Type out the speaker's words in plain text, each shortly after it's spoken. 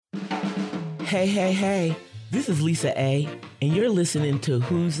Hey. This is Lisa A., and you're listening to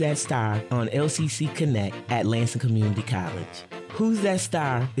Who's That Star on LCC Connect at Lansing Community College. Who's That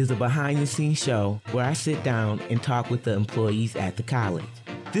Star is a behind-the-scenes show where I sit down and talk with the employees at the college.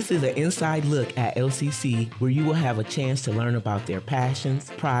 This is an inside look at LCC where you will have a chance to learn about their passions,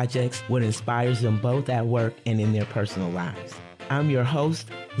 projects, what inspires them both at work and in their personal lives. I'm your host,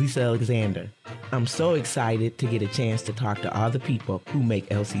 Lisa Alexander. I'm so excited to get a chance to talk to all the people who make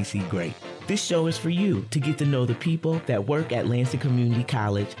LCC great. This show is for you to get to know the people that work at Lansing Community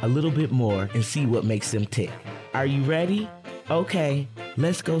College a little bit more and see what makes them tick. Are you ready? Okay,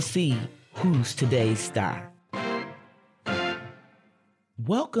 let's go see who's today's star.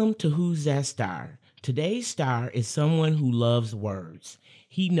 Welcome to Who's That Star. Today's star is someone who loves words.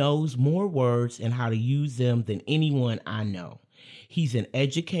 He knows more words and how to use them than anyone I know. He's an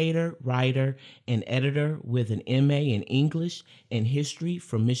educator, writer, and editor with an MA in English and History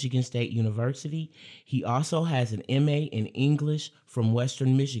from Michigan State University. He also has an MA in English from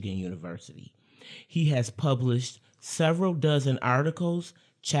Western Michigan University. He has published several dozen articles,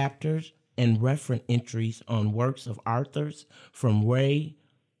 chapters, and reference entries on works of authors from Ray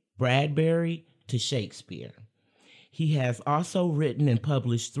Bradbury to Shakespeare. He has also written and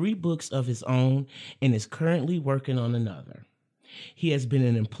published 3 books of his own and is currently working on another. He has been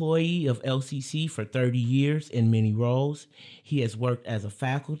an employee of LCC for 30 years in many roles. He has worked as a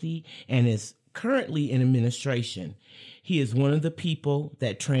faculty and is currently in administration. He is one of the people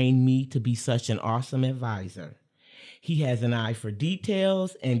that trained me to be such an awesome advisor. He has an eye for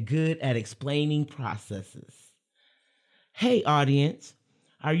details and good at explaining processes. Hey, audience,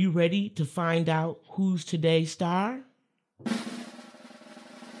 are you ready to find out who's today's star?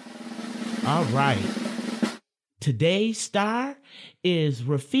 All right. Today's star is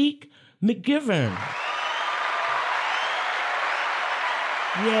Rafeeq McGiveron.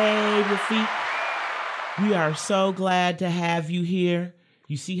 Yay, Rafeeq. We are so glad to have you here.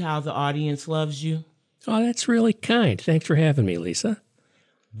 You see how the audience loves you? Oh, that's really kind. Thanks for having me, Lisa.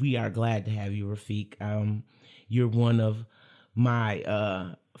 We are glad to have you, Rafeeq. You're one of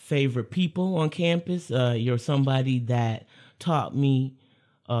my favorite people on campus. You're somebody that taught me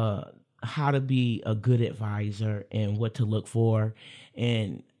how to be a good advisor and what to look for.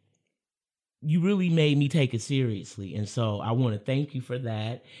 And you really made me take it seriously. And so I want to thank you for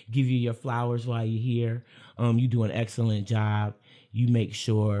that. Give you your flowers while you're here. You do an excellent job. You make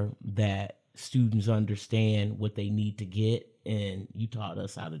sure that students understand what they need to get. And you taught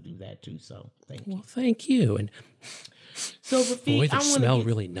us how to do that too. So thank you. Well, thank you. And so Rafeeq, boy, they smell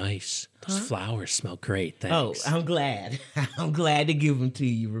really nice. Those flowers smell great. Thanks. Oh, I'm glad. I'm glad to give them to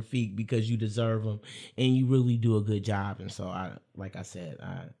you, Rafeeq, because you deserve them and you really do a good job. And so I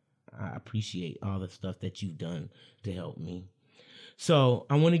appreciate all the stuff that you've done to help me. So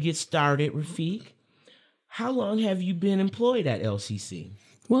I want to get started, Rafeeq. How long have you been employed at LCC?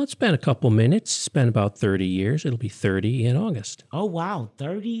 Well, it's been a couple minutes. It's been about 30 years. It'll be 30 in August. Oh, wow.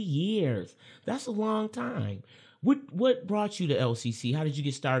 30 years. That's a long time. What brought you to LCC? How did you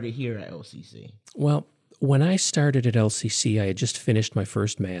get started here at LCC? Well, when I started at LCC, I had just finished my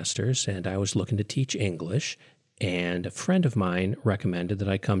first master's, and I was looking to teach English, and a friend of mine recommended that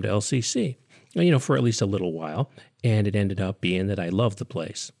I come to LCC, for at least a little while, and it ended up being that I loved the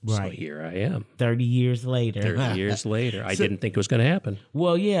place. Right. So here I am. 30 years later. 30 years later. I didn't think it was going to happen.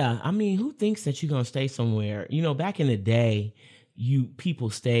 Well, yeah. I mean, who thinks that you're going to stay somewhere? Back in the day,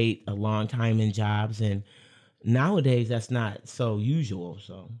 people stayed a long time in jobs, and nowadays that's not so usual.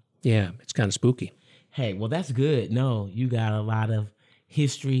 So yeah, it's kind of spooky. Hey, well, that's good. No, you got a lot of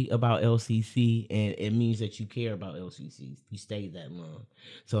history about LCC, and it means that you care about LCC. You stayed that long.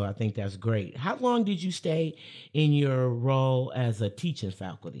 So I think that's great. How long did you stay in your role as a teaching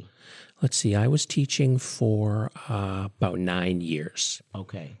faculty? Let's see. I was teaching for about 9 years.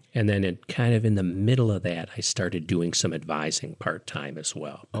 Okay. And then in the middle of that, I started doing some advising part-time as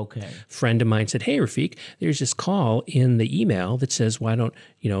well. Okay. A friend of mine said, hey, Rafeeq, there's this call in the email that says, why don't,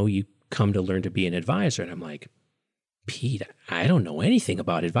 you come to learn to be an advisor? And I'm like, Pete, I don't know anything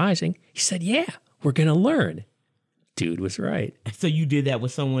about advising. He said, yeah, we're going to learn. Dude was right. So you did that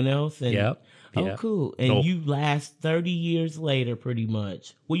with someone else? Yep. Oh, cool. And you last 30 years later, pretty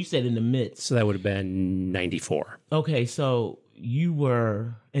much. Well, you said in the midst. So that would have been 94. Okay, so you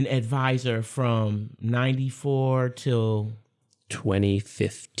were an advisor from 94 till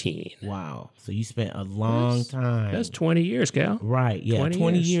 2015. Wow. So you spent a long time. That's 20 years, Cal. Right. Yeah.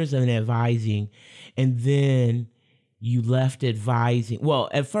 20 years of advising. And then you left advising. Well,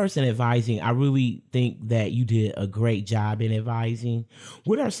 at first in advising, I really think that you did a great job in advising.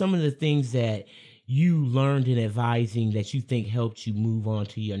 What are some of the things that you learned in advising that you think helped you move on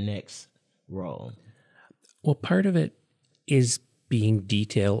to your next role? Well, part of it is being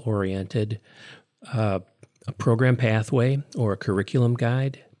detail oriented. A program pathway or a curriculum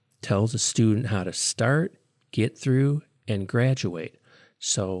guide tells a student how to start, get through, and graduate.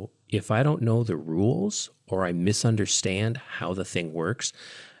 So if I don't know the rules or I misunderstand how the thing works,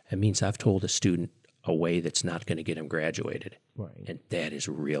 it means I've told a student a way that's not going to get him graduated. Right. And that is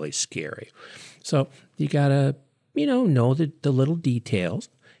really scary. So you got to, know the little details,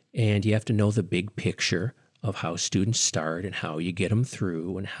 and you have to know the big picture of how students start and how you get them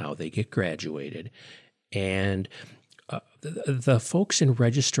through and how they get graduated. And the folks in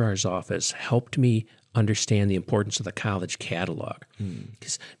registrar's office helped me understand the importance of the college catalog.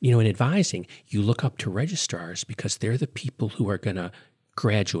 Because, in advising, you look up to registrars because they're the people who are going to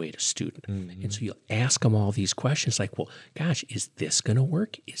graduate a student. And so you'll ask them all these questions like, well, gosh, is this going to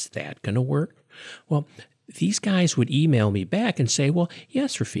work? Is that going to work? Well, these guys would email me back and say, well,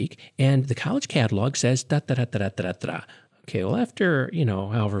 yes, Rafeeq, and the college catalog says da da da da da da da da. Okay, well, after,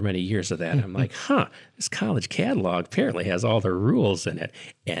 however many years of that, I'm like, this college catalog apparently has all the rules in it.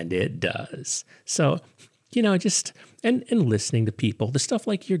 And it does. So, just, and listening to people, the stuff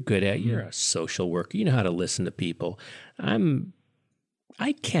like you're good at, you're a social worker, you know how to listen to people.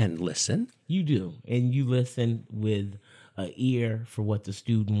 I can listen. You do. And you listen with an ear for what the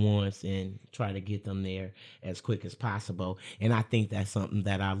student wants and try to get them there as quick as possible. And I think that's something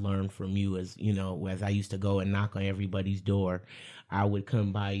that I learned from you as I used to go and knock on everybody's door, I would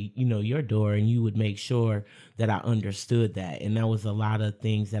come by, your door, and you would make sure that I understood that. And that was a lot of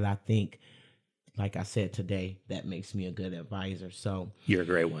things that I think, like I said today, that makes me a good advisor. So you're a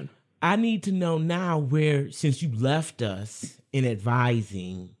great one. I need to know now since you left us in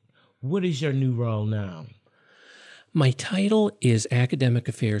advising, what is your new role now? My title is Academic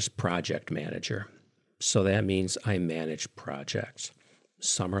Affairs Project Manager. So that means I manage projects.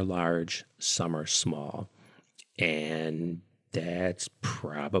 Some are large, some are small. And that's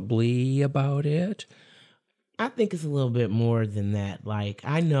probably about it. I think it's a little bit more than that. Like,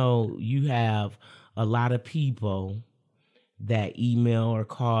 I know you have a lot of people that email or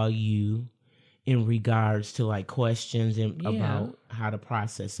call you in regards to like questions about how to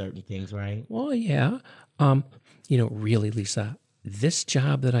process certain things, right? Well, yeah. Really, Lisa, this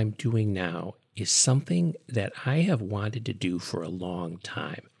job that I'm doing now is something that I have wanted to do for a long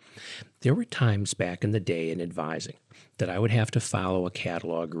time. There were times back in the day in advising that I would have to follow a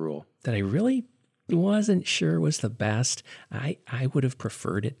catalog rule that I really wasn't sure was the best. I would have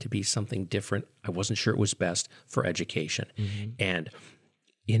preferred it to be something different. I wasn't sure it was best for education. And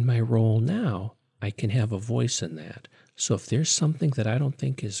in my role now, I can have a voice in that. So if there's something that I don't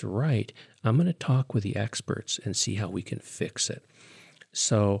think is right, I'm going to talk with the experts and see how we can fix it.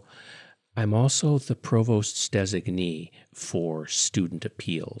 So I'm also the provost's designee for student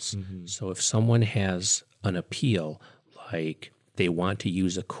appeals. So if someone has an appeal, like they want to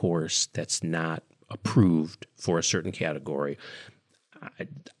use a course that's not approved for a certain category,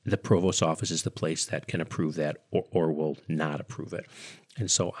 the provost's office is the place that can approve that or will not approve it. And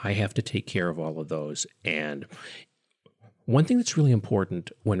so I have to take care of all of those. And one thing that's really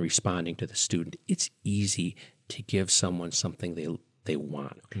important when responding to the student, it's easy to give someone something they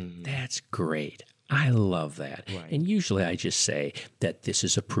want. That's great. I love that. Right. And usually I just say that this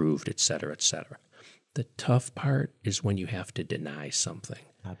is approved, et cetera, et cetera. The tough part is when you have to deny something.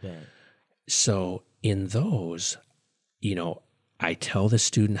 I bet. So in those, I tell the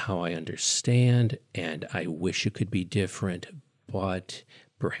student how I understand, and I wish it could be different, but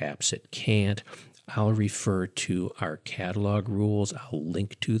perhaps it can't. I'll refer to our catalog rules. I'll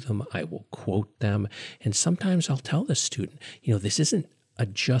link to them. I will quote them. And sometimes I'll tell the student, this isn't a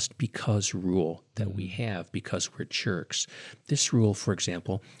just because rule that we have because we're jerks. This rule, for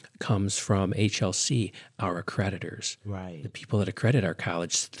example, comes from HLC, our accreditors. Right. The people that accredit our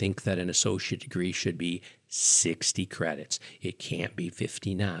college think that an associate degree should be 60 credits. It can't be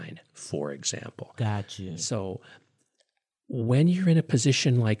 59, for example. Gotcha. So when you're in a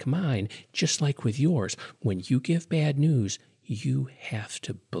position like mine, just like with yours, when you give bad news, you have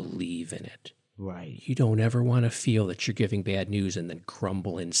to believe in it. Right. You don't ever want to feel that you're giving bad news and then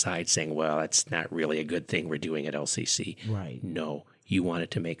grumble inside saying, well, that's not really a good thing we're doing at LCC. Right. No, you want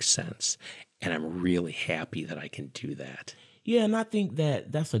it to make sense. And I'm really happy that I can do that. Yeah, and I think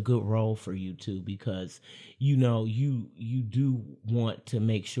that that's a good role for you too, because you do want to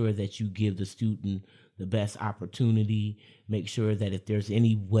make sure that you give the student the best opportunity, make sure that if there's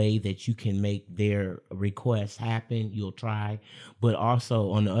any way that you can make their request happen, you'll try. But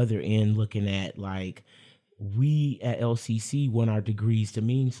also on the other end, looking at like, we at LCC want our degrees to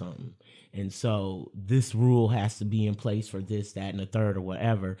mean something. And so this rule has to be in place for this, that, and the third or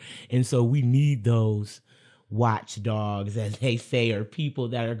whatever. And so we need those watchdogs, as they say, or people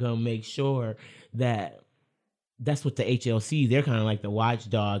that are going to make sure that that's what the HLC, they're kind of like the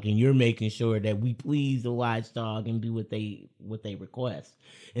watchdog, and you're making sure that we please the watchdog and do what they request.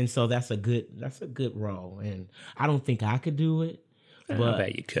 And so that's a good role. And I don't think I could do it, but I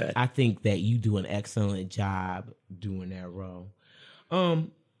bet you could. I think that you do an excellent job doing that role.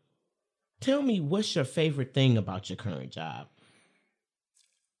 Tell me, what's your favorite thing about your current job?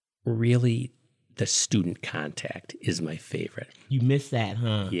 Really, the student contact is my favorite. You miss that,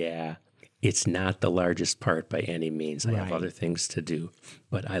 huh? Yeah. It's not the largest part by any means. I have other things to do,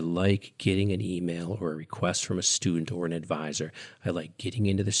 but I like getting an email or a request from a student or an advisor. I like getting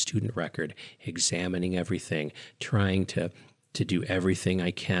into the student record, examining everything, trying to do everything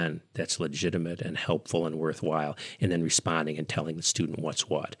I can that's legitimate and helpful and worthwhile, and then responding and telling the student what's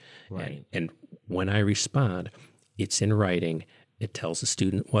what. Right. And when I respond, it's in writing. It tells the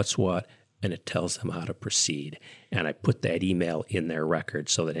student what's what, and it tells them how to proceed. And I put that email in their record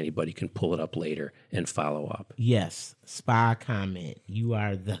so that anybody can pull it up later and follow up. Yes, spy comment. You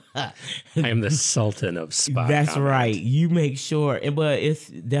are the I am the sultan of spy That's comment. right. You make sure, but it's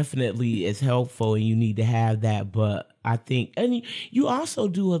definitely is helpful, and you need to have that. But I think, and you also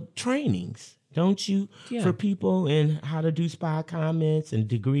do trainings, don't you, for people in how to do spy comments and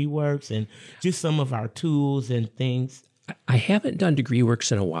degree works and just some of our tools and things. I haven't done degree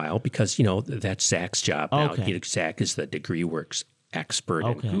works in a while because, that's Zach's job now. Okay. Zach is the degree works expert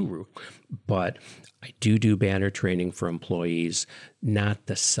and guru. But I do banner training for employees, not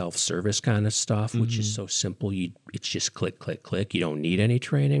the self-service kind of stuff, which is so simple. It's just click, click, click. You don't need any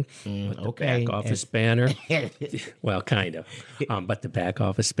training. But the back office banner, well, kind of. But the back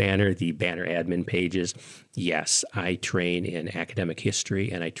office banner, the banner admin pages, yes, I train in academic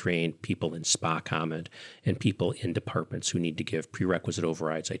history, and I train people in SPA comment and people in departments who need to give prerequisite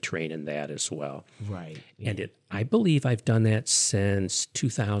overrides. I train in that as well. Right. And I believe I've done that since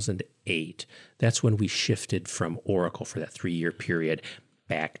 2008. That's when we shifted from Oracle for that 3-year period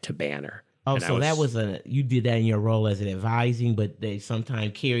back to Banner. Oh, and so that was you did that in your role as an advising, but they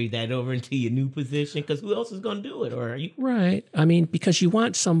sometimes carry that over into your new position because who else is going to do it? Or are you right? I mean, because you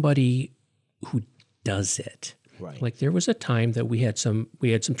want somebody who does it. right? Like there was a time that we had some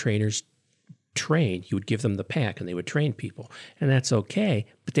trainers train. You would give them the pack and they would train people, and that's okay,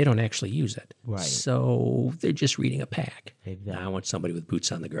 but they don't actually use it. Right. So they're just reading a pack. Exactly. Now I want somebody with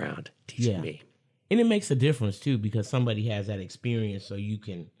boots on the ground teaching me. And it makes a difference too because somebody has that experience, so you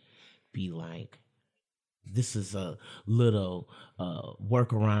can be like, this is a little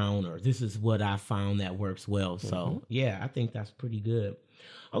workaround, or this is what I found that works well. So yeah, I think that's pretty good.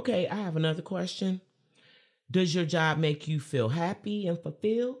 Okay, I have another question. Does your job make you feel happy and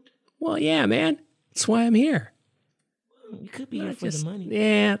fulfilled? Well, yeah, man. That's why I'm here. You could be here for the money.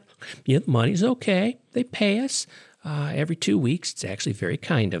 Yeah, the money's okay. They pay us every 2 weeks. It's actually very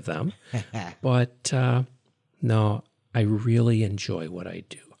kind of them. But no, I really enjoy what I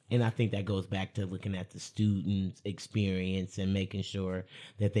do. And I think that goes back to looking at the student's experience and making sure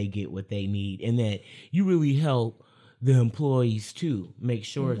that they get what they need, and that you really help the employees too make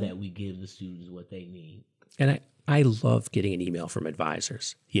sure that we give the students what they need. And I love getting an email from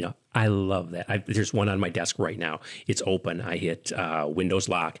advisors. I love that. There's one on my desk right now. It's open. I hit Windows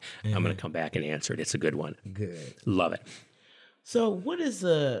lock. I'm going to come back and answer it. It's a good one. Good. Love it. So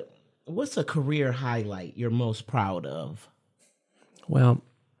what's a career highlight you're most proud of? Well,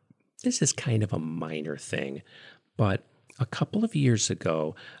 this is kind of a minor thing, but a couple of years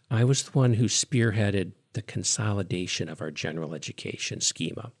ago, I was the one who spearheaded the consolidation of our general education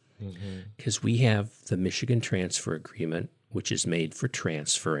schema. Because we have the Michigan Transfer Agreement, which is made for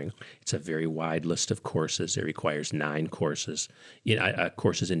transferring. It's a very wide list of courses. It requires 9 courses,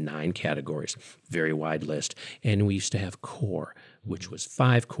 courses in 9 categories, very wide list. And we used to have core, which was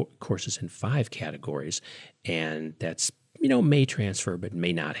 5 courses in 5 categories. And that's, may transfer, but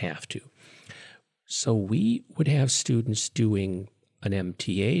may not have to. So we would have students doing an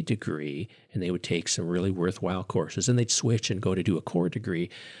MTA degree, and they would take some really worthwhile courses, and they'd switch and go to do a core degree.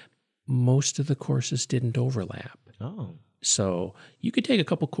 Most of the courses didn't overlap. Oh. So you could take a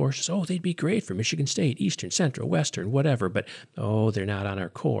couple courses. Oh, they'd be great for Michigan State, Eastern, Central, Western, whatever, but they're not on our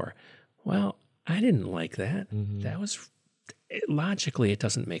core. Well, I didn't like that. That was, logically, it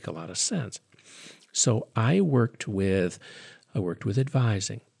doesn't make a lot of sense. So I worked with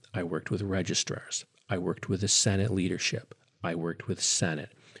advising. I worked with registrars. I worked with the Senate leadership. I worked with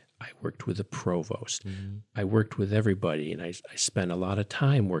Senate. I worked with the provost. I worked with everybody, and I spent a lot of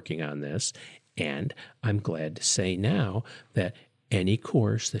time working on this. And I'm glad to say now that any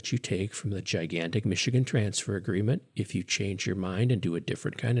course that you take from the gigantic Michigan transfer agreement, if you change your mind and do a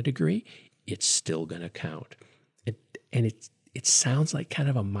different kind of degree, it's still going to count. And it sounds like kind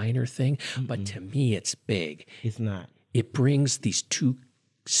of a minor thing, but to me, it's big. It's not. It brings these two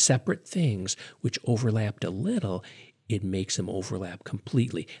separate things which overlapped a little. It makes them overlap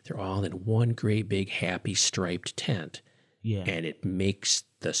completely. They're all in one great big happy striped tent. Yeah. And it makes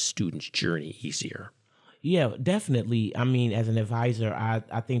the student's journey easier. Yeah, definitely. I mean, as an advisor,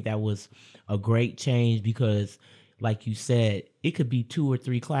 I think that was a great change because, like you said, it could be 2 or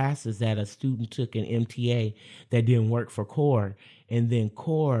 3 classes that a student took in MTA that didn't work for core. And then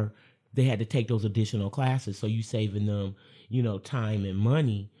core, they had to take those additional classes. So you saving them, time and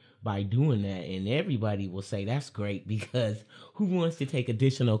money by doing that. And everybody will say that's great because who wants to take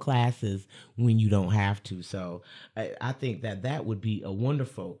additional classes when you don't have to? So I think that would be a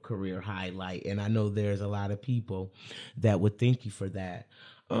wonderful career highlight. And I know there's a lot of people that would thank you for that.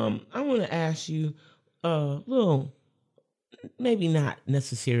 I want to ask you a little, maybe not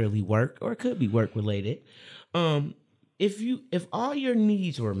necessarily work, or it could be work related. If all your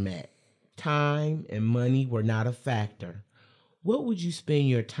needs were met, time and money were not a factor, what would you spend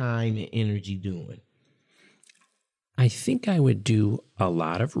your time and energy doing? I think I would do a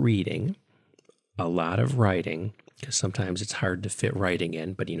lot of reading, a lot of writing, because sometimes it's hard to fit writing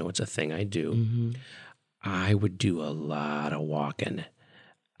in, but it's a thing I do. Mm-hmm. I would do a lot of walking.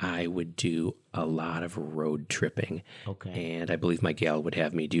 I would do a lot of road tripping. Okay. And I believe my gal would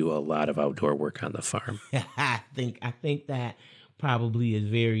have me do a lot of outdoor work on the farm. I think that probably is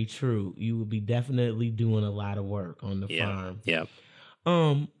very true. You would be definitely doing a lot of work on the farm. Yeah.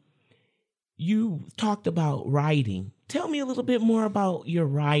 You talked about writing. Tell me a little bit more about your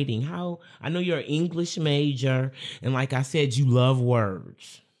writing. I know you're an English major, and like I said, you love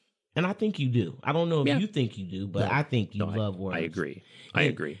words. And I think you do. I don't know if you think you do, but I think you love words. I agree. I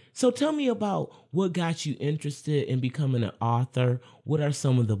agree. So tell me about what got you interested in becoming an author. What are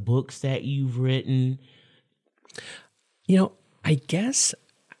some of the books that you've written? I guess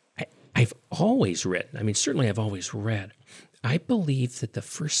I've always written. I mean, certainly I've always read. I believe that the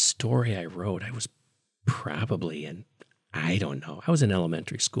first story I wrote, I was probably I was in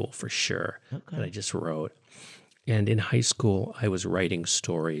elementary school for sure. Okay. That I just wrote. And in high school, I was writing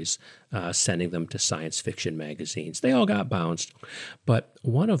stories, sending them to science fiction magazines. They all got bounced. But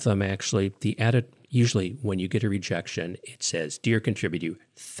one of them actually, the edit, usually when you get a rejection, it says, "Dear contributor,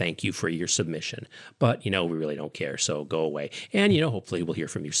 thank you for your submission. But, we really don't care, so go away. And, hopefully we'll hear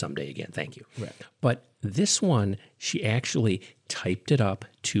from you someday again. Thank you." Right. But this one, she actually typed it up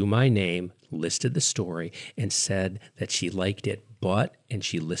to my name, listed the story, and said that she liked it, and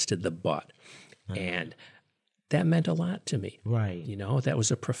she listed the but. And that meant a lot to me. Right. That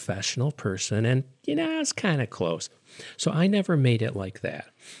was a professional person, and, it's kind of close. So I never made it like that.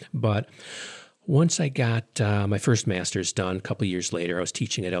 But once I got my first master's done, a couple years later, I was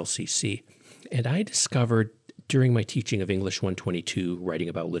teaching at LCC, and I discovered during my teaching of English 122, writing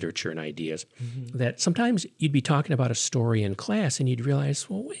about literature and ideas, that sometimes you'd be talking about a story in class and you'd realize,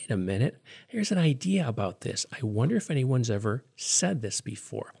 well, wait a minute, there's an idea about this. I wonder if anyone's ever said this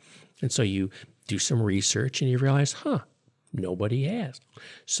before. And so you do some research and you realize, nobody has.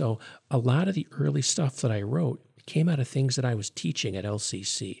 So a lot of the early stuff that I wrote came out of things that I was teaching at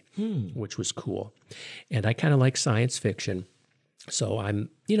LCC, which was cool. And I kind of like science fiction. So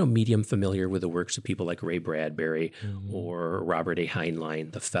I'm, medium familiar with the works of people like Ray Bradbury or Robert A.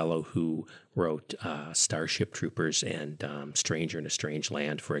 Heinlein, the fellow who wrote Starship Troopers and Stranger in a Strange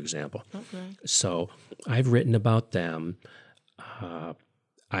Land, for example. Okay. So I've written about them.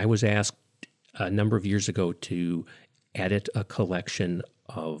 I was asked a number of years ago to edit a collection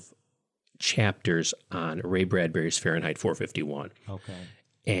of chapters on Ray Bradbury's Fahrenheit 451. Okay.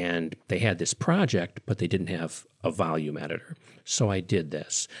 And they had this project, but they didn't have a volume editor. So I did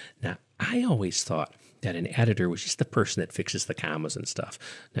this. Now, I always thought that an editor was just the person that fixes the commas and stuff.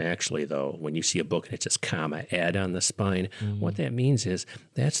 Now, actually, though, when you see a book and it says comma ed on the spine, what that means is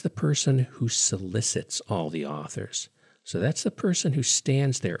that's the person who solicits all the authors. So that's the person who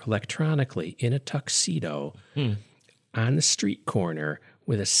stands there electronically in a tuxedo on the street corner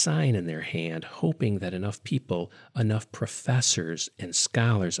with a sign in their hand, hoping that enough people, enough professors and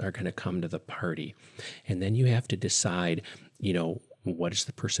scholars are going to come to the party. And then you have to decide, what is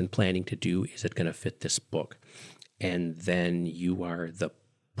the person planning to do? Is it going to fit this book? And then you are the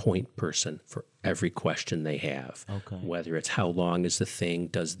point person for every question they have. Okay. Whether it's how long is the thing,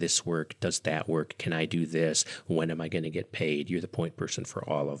 does this work, does that work, can I do this, when am I going to get paid? You're the point person for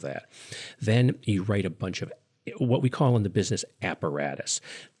all of that. Then you write a bunch of what we call in the business apparatus.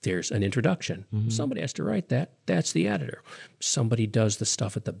 There's an introduction. Somebody has to write that. That's the editor. Somebody does the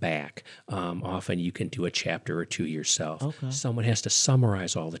stuff at the back. Often you can do a chapter or two yourself. Okay. Someone has to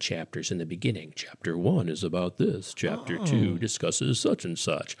summarize all the chapters in the beginning. Chapter 1 is about this. Chapter 2 discusses such and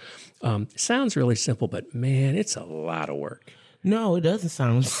such. Sounds really simple, but man, it's a lot of work. No, it doesn't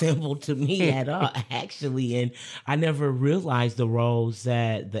sound simple to me at all, actually. And I never realized the roles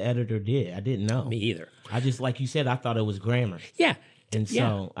that the editor did. I didn't know. Me either. I just, like you said, I thought it was grammar. Yeah. And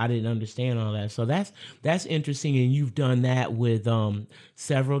so I didn't understand all that. So that's interesting. And you've done that with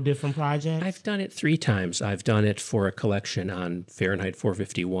several different projects? I've done it 3 times. I've done it for a collection on Fahrenheit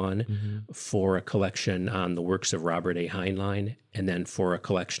 451, for a collection on the works of Robert A. Heinlein, and then for a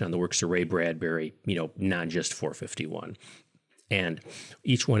collection on the works of Ray Bradbury, not just 451. And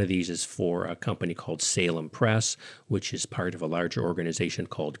each one of these is for a company called Salem Press, which is part of a larger organization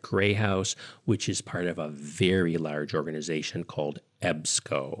called Gray House, which is part of a very large organization called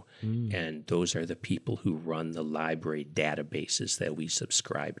EBSCO. And those are the people who run the library databases that we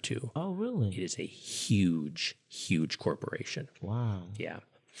subscribe to. Oh, really? It is a huge, huge corporation. Wow. Yeah.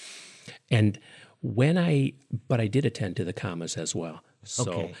 And but I did attend to the commas as well.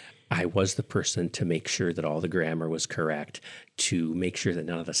 So I was the person to make sure that all the grammar was correct, to make sure that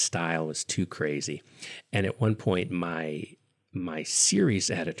none of the style was too crazy. And at one point, my series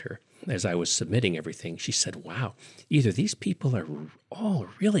editor, as I was submitting everything, she said, wow, either these people are all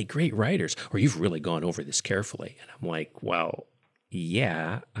really great writers, or you've really gone over this carefully. And I'm like, well,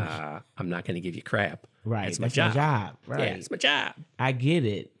 yeah, I'm not going to give you crap. Right. That's my job. Right. Yeah, it's my job. I get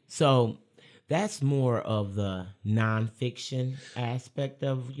it. So that's more of the nonfiction aspect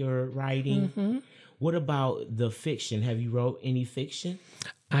of your writing. What about the fiction? Have you wrote any fiction?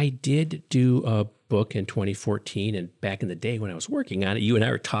 I did do a book in 2014, and back in the day when I was working on it, you and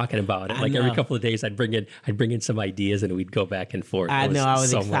I were talking about it. Like every couple of days, I'd bring in some ideas, and we'd go back and forth. I know, I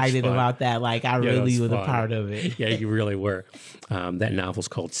was so excited about that. Like I really was a part of it. Yeah, you really were. That novel's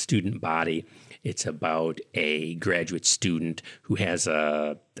called Student Body. It's about a graduate student who has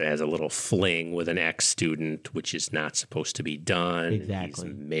a little fling with an ex-student, which is not supposed to be done. Exactly.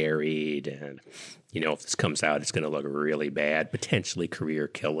 He's married, and if this comes out, it's going to look really bad, potentially career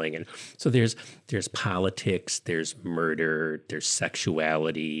killing. And so there's politics, there's murder, there's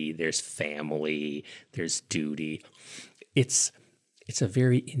sexuality, there's family, there's duty. It's a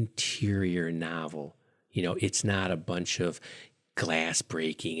very interior novel. It's not a bunch of glass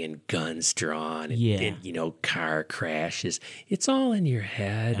breaking and guns drawn and car crashes. It's all in your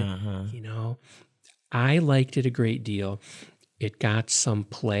head. I liked it a great deal. It got some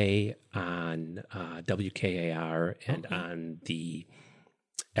play on WKAR and on the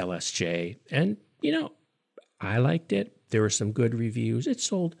LSJ, and I liked it. There were some good reviews. It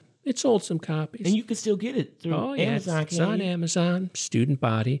sold some copies, and you can still get it through Amazon. It's on Amazon. Student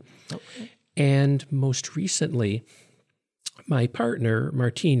Body, and most recently, my partner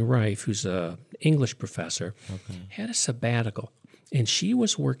Martine Reif, who's an English professor, had a sabbatical, and she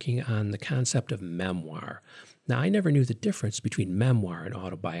was working on the concept of memoir. Now, I never knew the difference between memoir and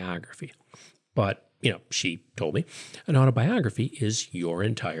autobiography, but, she told me an autobiography is your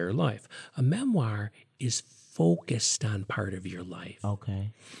entire life. A memoir is focused on part of your life.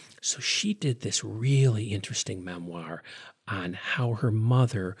 Okay. So she did this really interesting memoir on how her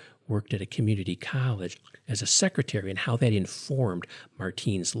mother worked at a community college as a secretary and how that informed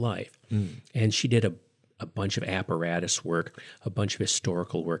Martine's life. And she did a bunch of apparatus work, a bunch of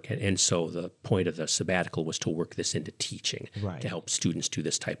historical work. And so the point of the sabbatical was to work this into teaching, to help students do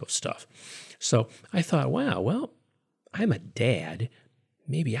this type of stuff. So I thought, wow, well, I'm a dad.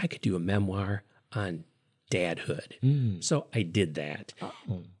 Maybe I could do a memoir on dadhood. So I did that.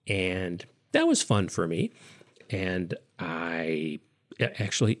 And that was fun for me. And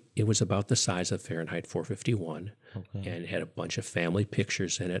it was about the size of Fahrenheit 451 and had a bunch of family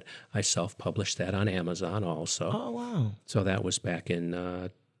pictures in it. I self-published that on Amazon also. Oh, wow. So that was back in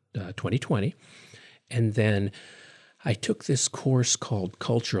 2020. And then I took this course called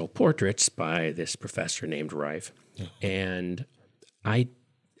Cultural Portraits by this professor named Reif. And I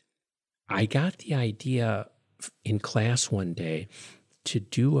got the idea in class one day to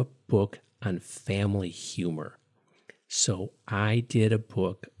do a book on family humor. So I did a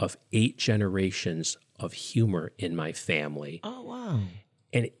book of 8 generations of humor in my family. Oh, wow.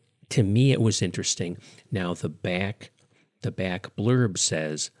 And to me, it was interesting. Now, the back blurb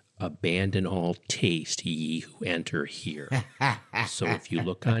says, "Abandon all taste, ye who enter here." So if you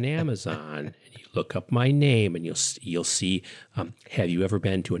look on Amazon and you look up my name, and you'll see, have you ever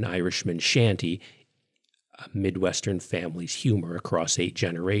been to an Irishman shanty? a Midwestern family's humor across 8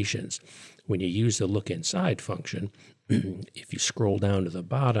 generations. When you use the look inside function, if you scroll down to the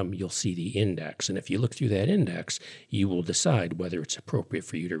bottom, you'll see the index. And if you look through that index, you will decide whether it's appropriate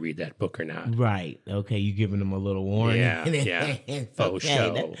for you to read that book or not. Right. Okay. You giving them a little warning. Yeah. Faux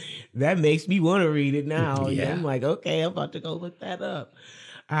show. That makes me want to read it now. Yeah. I'm like, okay, I'm about to go look that up.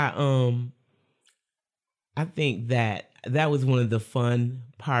 I think that was one of the fun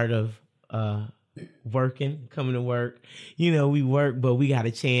part of coming to work. We work, but we got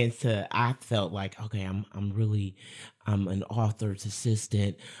a chance to. I felt like, okay, I'm an author's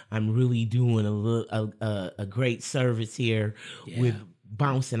assistant. I'm really doing a great service here with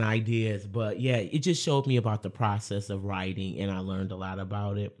bouncing ideas. But yeah, it just showed me about the process of writing, and I learned a lot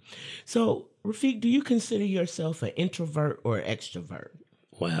about it. So, Rafeeq, do you consider yourself an introvert or extrovert?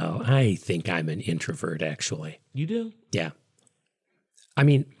 Well, I think I'm an introvert, actually. You do? Yeah. I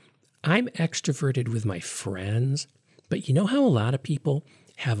mean, I'm extroverted with my friends, but you know how a lot of people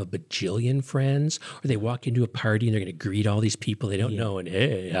have a bajillion friends, or they walk into a party and they're going to greet all these people they don't know, and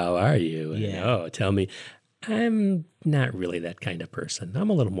hey, how are you? And, oh, tell me. I'm not really that kind of person.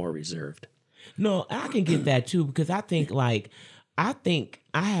 I'm a little more reserved. No, I can get that too, because I think I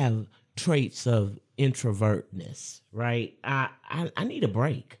have traits of introvertness, right? I need a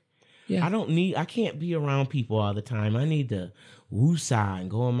break. Yeah. I can't be around people all the time. I need to woosah and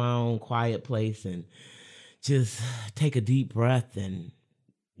go in my own quiet place and just take a deep breath and,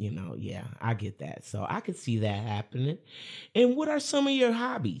 I get that. So I could see that happening. And what are some of your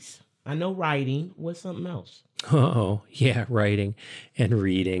hobbies? I know writing. What's something else? Oh, yeah, writing and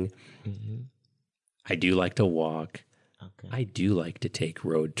reading. Mm-hmm. I do like to walk. Okay. I do like to take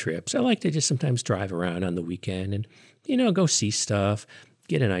road trips. I like to just sometimes drive around on the weekend and, go see stuff,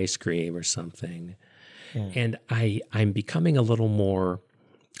 get an ice cream or something. Yeah. And I'm becoming a little more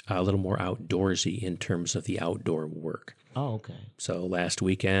outdoorsy in terms of the outdoor work. Oh, okay. So last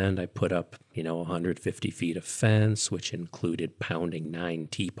weekend I put up, 150 feet of fence, which included pounding 9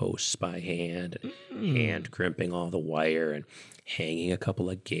 T-posts by hand, and hand crimping all the wire and hanging a couple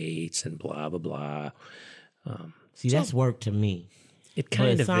of gates and blah, blah, blah. That's work to me. It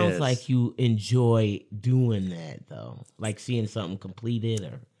kind of sounds is. like you enjoy doing that, though, like seeing something completed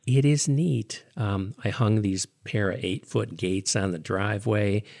or... It is neat. I hung these pair of 8-foot gates on the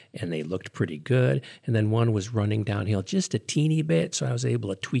driveway, and they looked pretty good. And then one was running downhill just a teeny bit, so I was able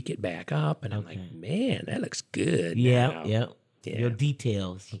to tweak it back up. And I'm like, man, that looks good. Yeah. Your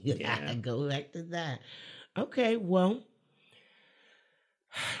details. You gotta go back to that. Okay, well,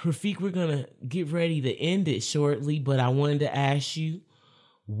 Rafeeq, we're gonna get ready to end it shortly, but I wanted to ask you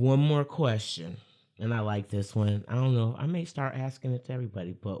one more question. And I like this one. I don't know. I may start asking it to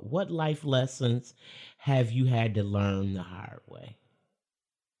everybody, but what life lessons have you had to learn the hard way?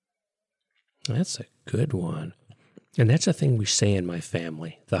 That's a good one. And that's a thing we say in my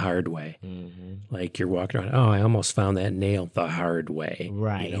family, the hard way. Mm-hmm. Like you're walking around, oh, I almost found that nail the hard way.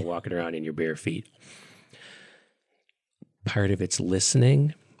 Right. Walking around in your bare feet. Part of it's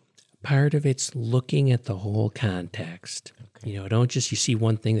listening. Part of it's looking at the whole context. Okay. Don't just, you see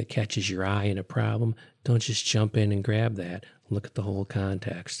one thing that catches your eye in a problem, don't just jump in and grab that. Look at the whole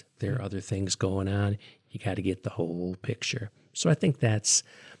context. There are other things going on. You got to get the whole picture. So I think that's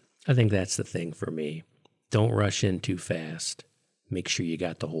the thing for me. Don't rush in too fast. Make sure you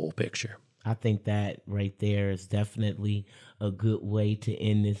got the whole picture. I think that right there is definitely a good way to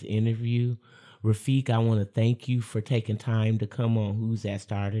end this interview. Rafeeq, I want to thank you for taking time to come on Who's That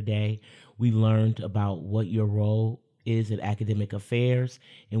Star today. We learned about what your role is in academic affairs,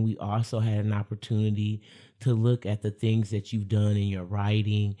 and we also had an opportunity to look at the things that you've done in your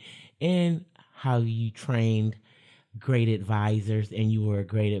writing and how you trained great advisors, and you were a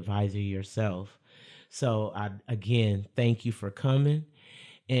great advisor yourself. So, again, thank you for coming.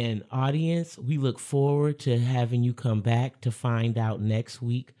 And audience, we look forward to having you come back to find out next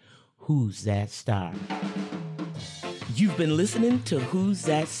week Who's That Star? You've been listening to Who's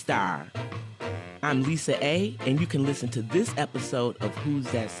That Star? I'm Lisa A., and you can listen to this episode of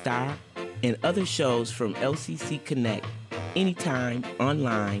Who's That Star and other shows from LCC Connect anytime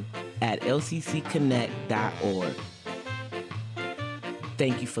online at lccconnect.org.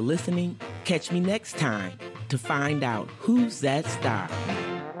 Thank you for listening. Catch me next time to find out Who's That Star?